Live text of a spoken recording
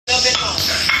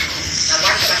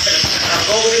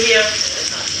over here.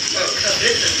 Because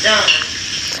this is done.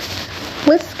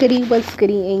 What's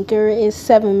goody, Anchor? It's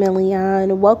 7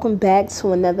 Million. Welcome back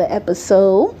to another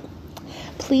episode.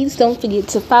 Please don't forget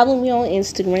to follow me on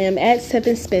Instagram at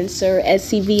 7Spencer,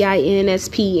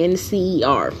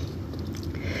 SEVINSPNCER.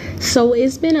 So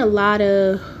it's been a lot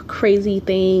of crazy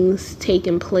things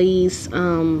taking place.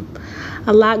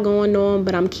 A lot going on,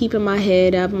 but I'm keeping my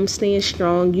head up. I'm staying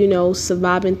strong,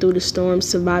 surviving through the storm,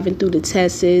 surviving through the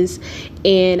tests.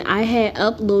 And I had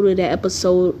uploaded an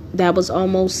episode that was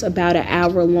almost about an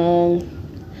hour long.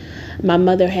 My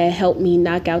mother had helped me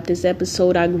knock out this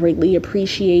episode. I greatly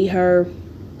appreciate her.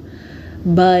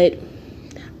 But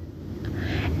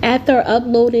after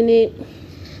uploading it,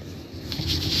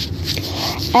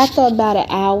 after about an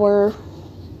hour,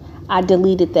 I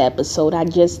deleted the episode. I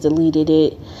just deleted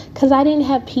it because I didn't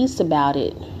have peace about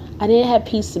it.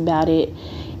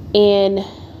 And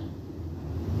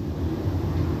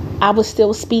I was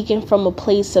still speaking from a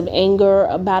place of anger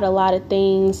about a lot of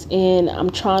things. And I'm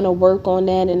trying to work on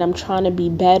that, and I'm trying to be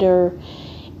better.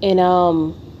 And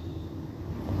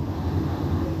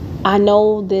I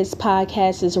know this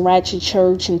podcast is Ratchet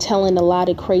Church and telling a lot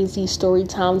of crazy story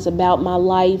times about my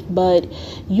life, but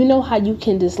you know how you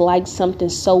can dislike something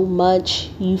so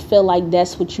much, you feel like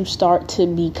that's what you start to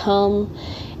become.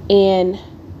 And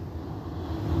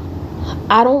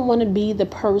I don't want to be the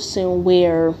person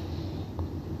where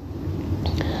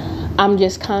I'm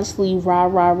just constantly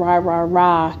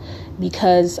rah,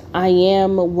 because I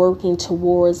am working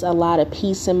towards a lot of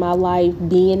peace in my life,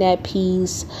 being at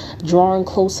peace, drawing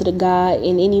closer to God.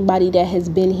 And anybody that has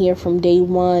been here from day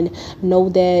one know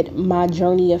that my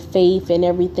journey of faith and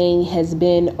everything has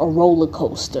been a roller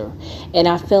coaster. And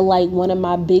I feel like one of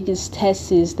my biggest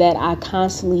tests is that I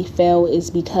constantly fail is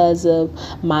because of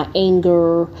my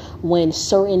anger. When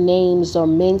certain names are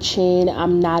mentioned,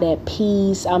 I'm not at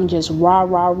peace. I'm just rah.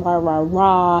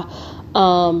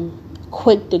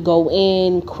 Quick to go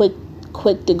in, quick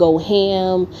to go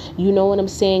ham. You know what I'm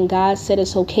saying? God said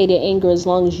it's okay to anger as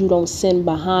long as you don't sin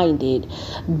behind it.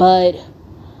 But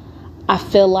I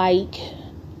feel like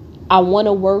I want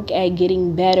to work at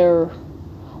getting better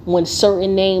when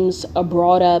certain names are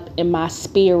brought up and my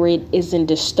spirit isn't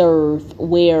disturbed,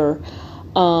 where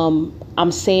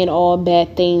I'm saying all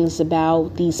bad things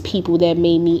about these people that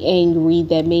made me angry,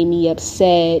 that made me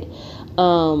upset.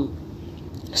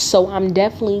 So I'm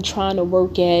definitely trying to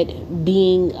work at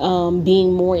being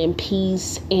more in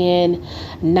peace and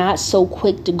not so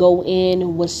quick to go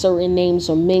in when certain names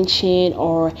are mentioned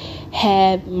or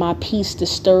have my peace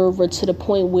disturbed, or to the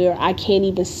point where I can't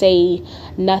even say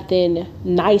nothing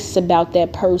nice about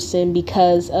that person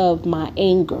because of my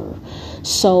anger.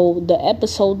 So the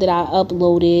episode that I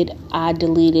uploaded, I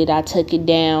deleted. I took it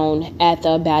down after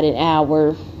about an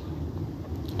hour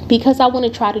because I want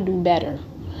to try to do better.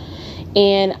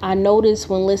 And I noticed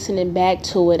when listening back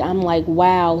to it, I'm like,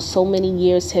 wow, so many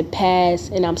years have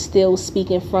passed and I'm still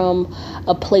speaking from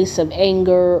a place of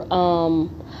anger,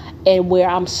 and where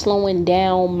I'm slowing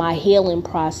down my healing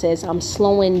process. I'm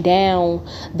slowing down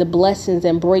the blessings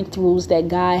and breakthroughs that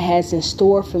God has in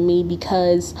store for me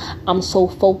because I'm so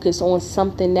focused on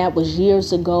something that was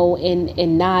years ago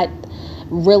and not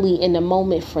really in the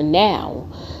moment for now.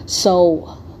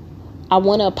 So I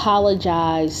want to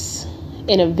apologize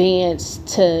in advance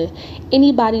to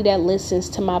anybody that listens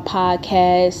to my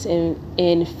podcast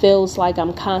and feels like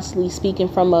I'm constantly speaking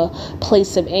from a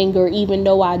place of anger, even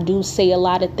though I do say a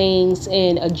lot of things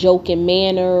in a joking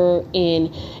manner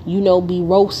and, be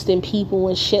roasting people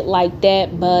and shit like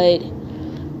that. But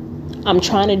I'm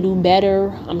trying to do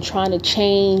better. I'm trying to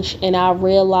change. And I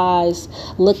realized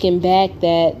looking back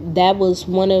that was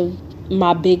one of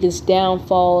my biggest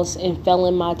downfalls and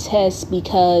failing my test,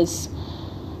 because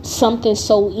something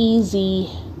so easy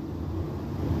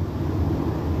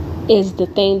is the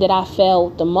thing that I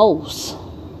felt the most,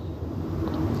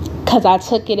 because I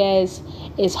took it as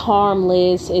it's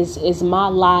harmless, it's my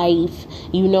life.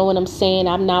 You know what I'm saying?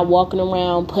 I'm not walking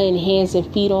around putting hands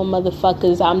and feet on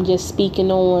motherfuckers. I'm just speaking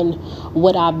on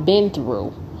what I've been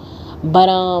through. But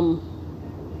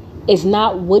it's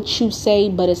not what you say,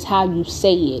 but it's how you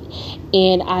say it.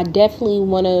 And I definitely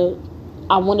want to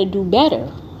do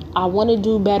better. I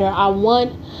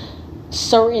want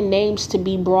certain names to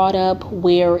be brought up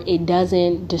where it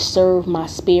doesn't disturb my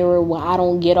spirit, where I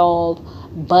don't get all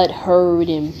butthurt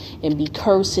and be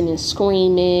cursing and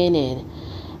screaming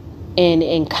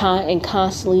and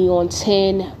constantly on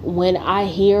 10. When I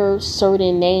hear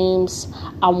certain names,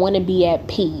 I want to be at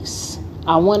peace.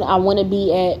 I want to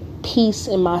be at peace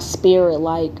in my spirit.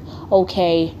 Like,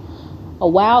 okay, a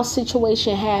wild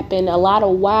situation happened. A lot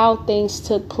of wild things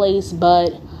took place,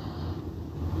 but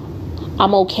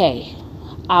I'm okay.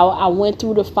 I went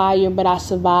through the fire, but I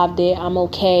survived it. I'm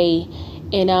okay.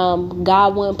 And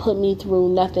God wouldn't put me through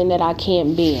nothing that I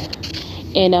can't bear.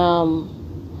 And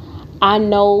I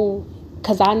know,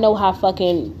 because I know how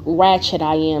fucking ratchet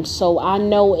I am. So I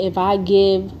know if I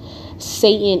give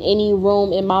Satan any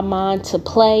room in my mind to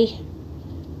play,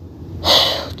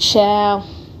 child,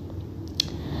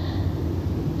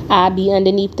 I'd be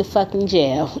underneath the fucking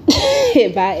jail.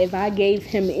 if I gave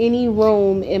him any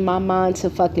room in my mind to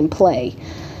fucking play.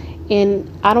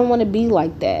 And I don't want to be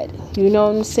like that. You know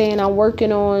what I'm saying? I'm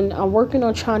working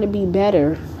on trying to be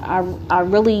better. I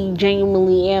really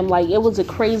genuinely am. Like, it was a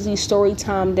crazy story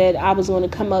time that I was going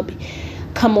to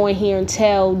come on here and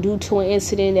tell due to an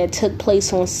incident that took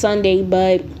place on Sunday,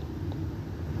 but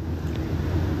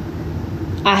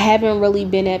I haven't really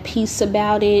been at peace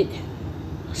about it.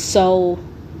 So,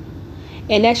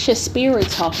 and that's your spirit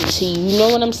talking to you. You know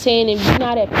what I'm saying? If you're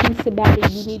not at peace about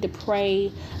it, you need to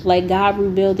pray. Like, God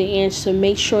revealed the answer.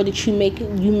 Make sure that you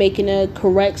making the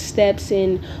correct steps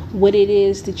in what it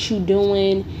is that you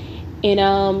doing,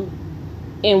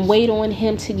 and wait on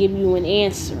Him to give you an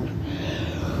answer.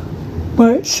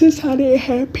 But since I didn't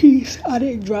have peace, I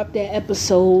didn't drop that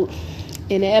episode.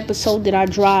 And the episode that I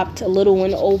dropped a little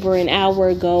over an hour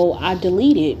ago, I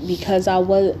deleted because I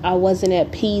wasn't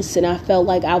at peace, and I felt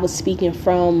like I was speaking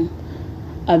from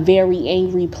a very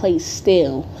angry place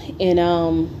still. And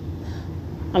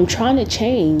I'm trying to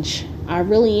change. I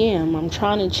really am. I'm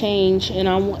trying to change, and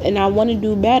I want to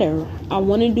do better. I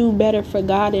want to do better for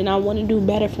God, and I want to do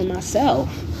better for myself.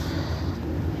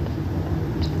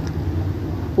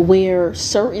 Where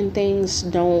certain things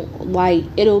don't, like,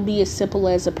 it'll be as simple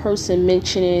as a person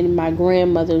mentioning my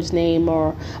grandmother's name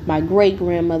or my great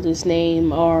grandmother's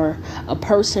name or a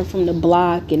person from the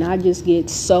block, and I just get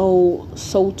so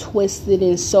twisted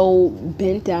and so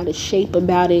bent out of shape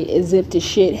about it, as if the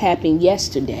shit happened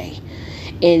yesterday.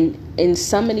 And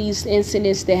some of these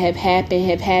incidents that have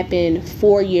happened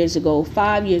 4 years ago,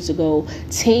 5 years ago,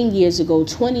 10 years ago,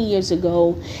 20 years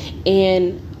ago,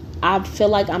 and I feel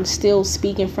like I'm still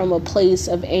speaking from a place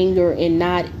of anger and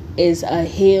not as a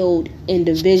healed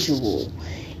individual.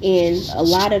 And a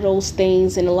lot of those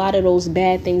things and a lot of those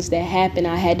bad things that happen,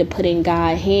 I had to put in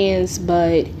God's hands.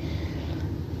 But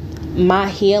my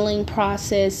healing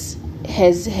process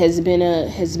has been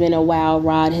a wild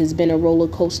ride, has been a roller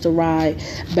coaster ride.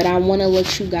 But I want to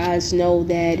let you guys know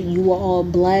that you are all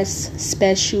blessed,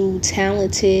 special,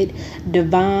 talented,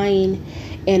 divine.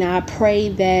 And I pray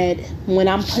that when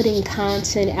I'm putting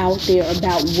content out there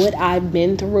about what I've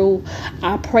been through,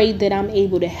 I pray that I'm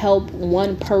able to help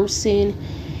one person,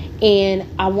 and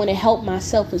I want to help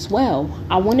myself as well.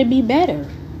 I want to be better.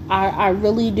 I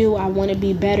really do. I want to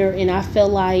be better, and I feel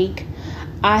like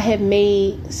I have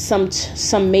made some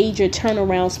major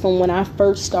turnarounds from when I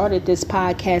first started this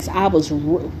podcast. I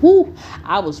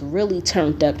was really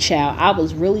turned up, child. I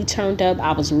was really turned up.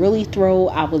 I was really thrown.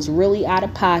 I was really out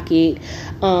of pocket.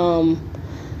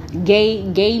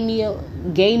 Gave me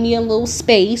a little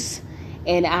space,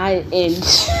 and I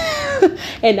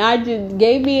just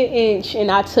gave me an inch,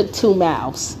 and I took 2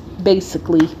 miles,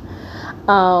 basically.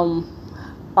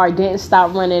 Or didn't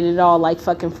stop running at all like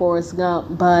fucking Forrest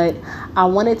Gump. But I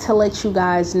wanted to let you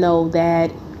guys know that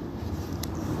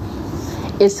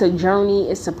it's a journey,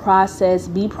 it's a process.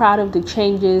 Be proud of the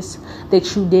changes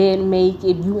that you did make.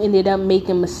 If you ended up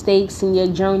making mistakes in your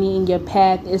journey, in your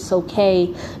path, it's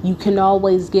okay. You can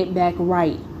always get back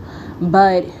right.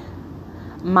 But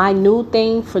my new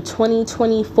thing for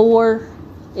 2024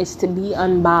 is to be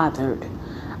unbothered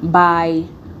by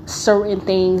certain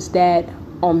things that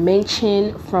are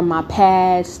mentioned from my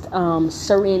past,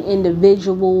 certain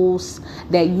individuals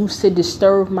that used to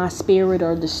disturb my spirit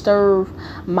or disturb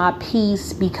my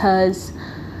peace, because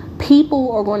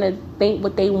people are going to think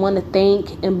what they want to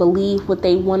think and believe what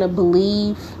they want to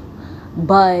believe.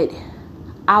 But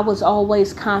I was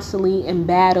always constantly in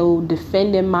battle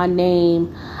defending my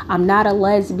name. I'm not a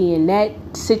lesbian. That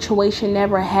situation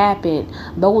never happened.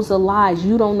 Those are lies.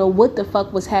 You don't know what the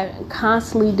fuck was happening.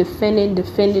 Constantly defending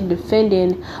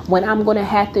when I'm going to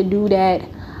have to do that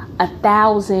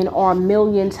 1,000 or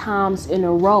 1,000,000 times in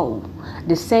a row.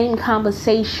 The same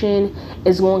conversation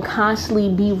is going to constantly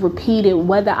be repeated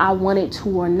whether I want it to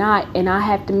or not. And I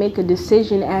have to make a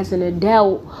decision as an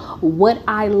adult. What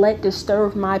I let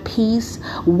disturb my peace,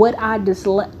 what I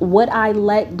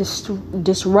let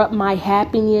disrupt my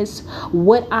happiness,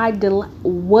 what I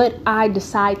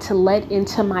decide to let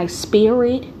into my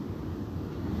spirit.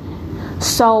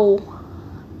 So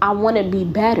I want to be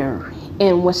better.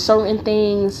 And when certain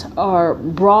things are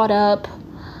brought up,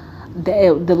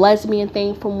 the lesbian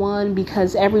thing for one,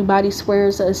 because everybody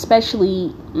swears,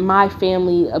 especially my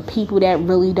family, of people that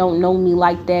really don't know me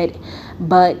like that,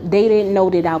 but they didn't know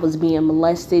that I was being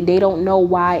molested. They don't know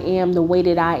why I am the way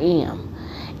that I am.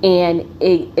 And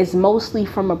it is mostly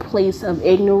from a place of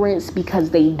ignorance because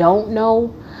they don't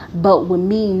know. But with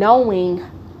me knowing,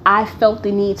 I felt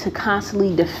the need to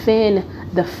constantly defend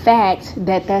the fact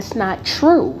that that's not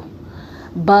true.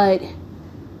 But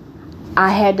I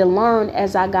had to learn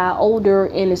as I got older,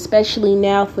 and especially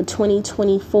now for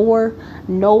 2024,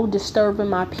 no disturbing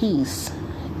my peace.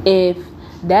 If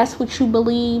that's what you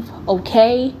believe,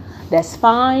 okay, that's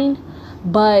fine.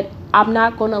 But I'm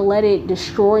not going to let it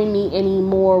destroy me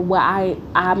anymore where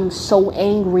I'm so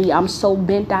angry, I'm so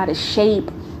bent out of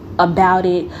shape about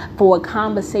it for a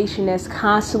conversation that's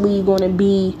constantly going to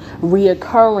be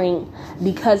reoccurring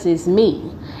because it's me.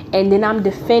 And then I'm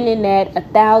defending that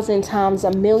 1,000 times,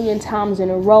 1,000,000 times in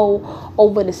a row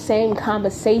over the same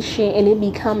conversation, and it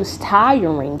becomes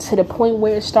tiring to the point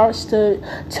where it starts to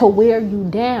wear you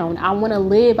down. I want to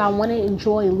live. I want to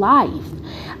enjoy life.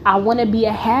 I want to be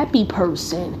a happy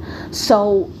person.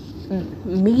 So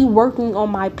me working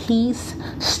on my peace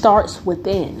starts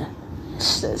within.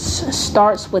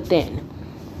 Starts within.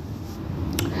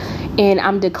 And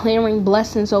I'm declaring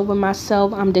blessings over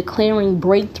myself. I'm declaring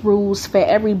breakthroughs for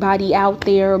everybody out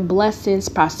there. Blessings,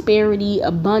 prosperity,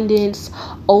 abundance,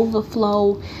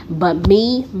 overflow. But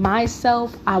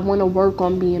myself, I want to work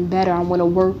on being better. I want to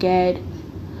work at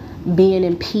being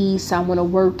in peace. I want to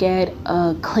work at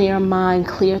a clear mind,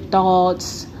 clear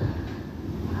thoughts,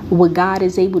 where God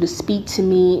is able to speak to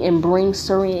me and bring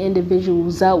certain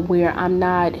individuals up where I'm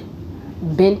not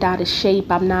bent out of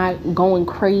shape. I'm not going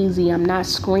crazy. I'm not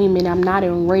screaming. I'm not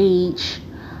enraged.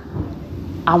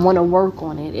 I want to work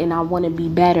on it and I want to be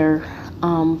better.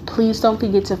 Please don't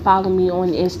forget to follow me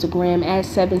on Instagram at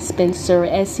 7Spencer,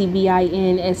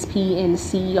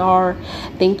 SEVINSPNCER.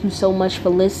 Thank you so much for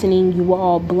listening. You are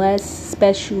all blessed,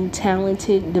 special,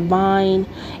 talented, divine,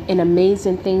 and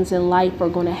amazing things in life are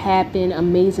going to happen.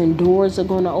 Amazing doors are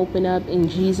going to open up. In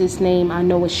Jesus' name, I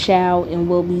know it shall and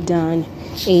will be done.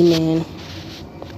 Amen.